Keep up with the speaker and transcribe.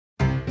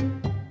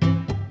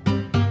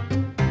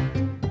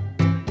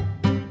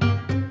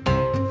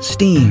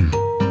Steam.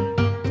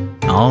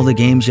 All the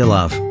games you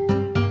love.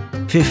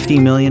 50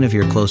 million of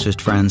your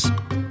closest friends.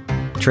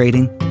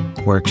 Trading,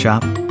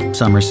 workshop,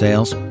 summer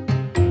sales.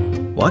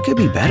 What could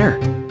be better?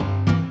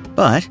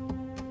 But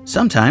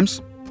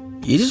sometimes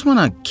you just want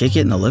to kick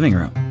it in the living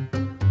room.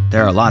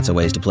 There are lots of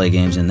ways to play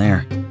games in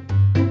there.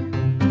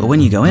 But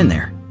when you go in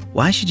there,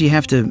 why should you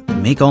have to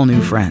make all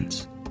new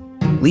friends?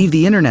 Leave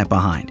the internet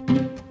behind?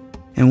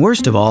 And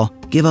worst of all,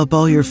 give up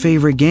all your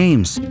favorite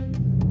games?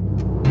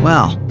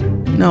 Well,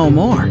 no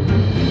more.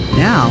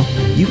 Now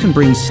you can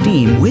bring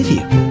Steam with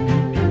you.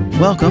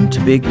 Welcome to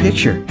Big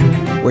Picture,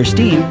 where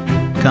Steam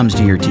comes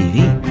to your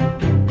TV.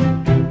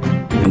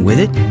 And with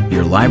it,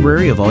 your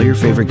library of all your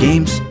favorite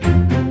games,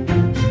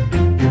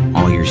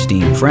 all your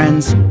Steam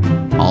friends,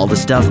 all the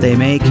stuff they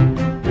make,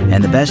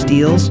 and the best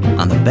deals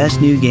on the best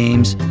new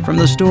games from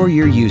the store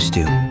you're used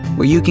to,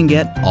 where you can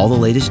get all the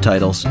latest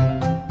titles.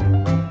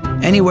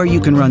 Anywhere you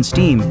can run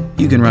Steam,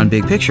 you can run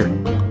Big Picture.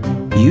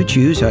 You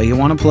choose how you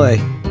want to play.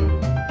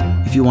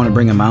 If you want to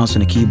bring a mouse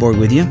and a keyboard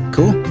with you,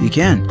 cool, you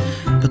can.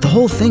 But the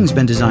whole thing's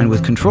been designed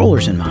with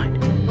controllers in mind.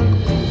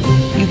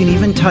 You can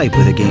even type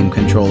with a game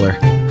controller.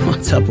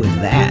 What's up with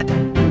that?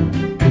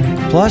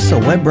 Plus, a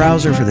web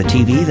browser for the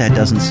TV that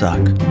doesn't suck.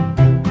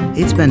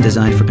 It's been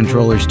designed for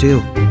controllers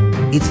too.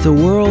 It's the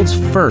world's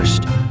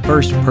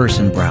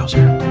first-person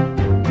browser.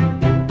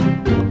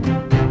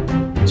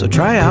 So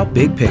try out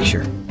Big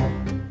Picture.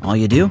 All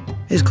you do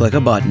is click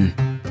a button.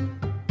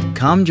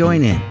 Come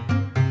join in.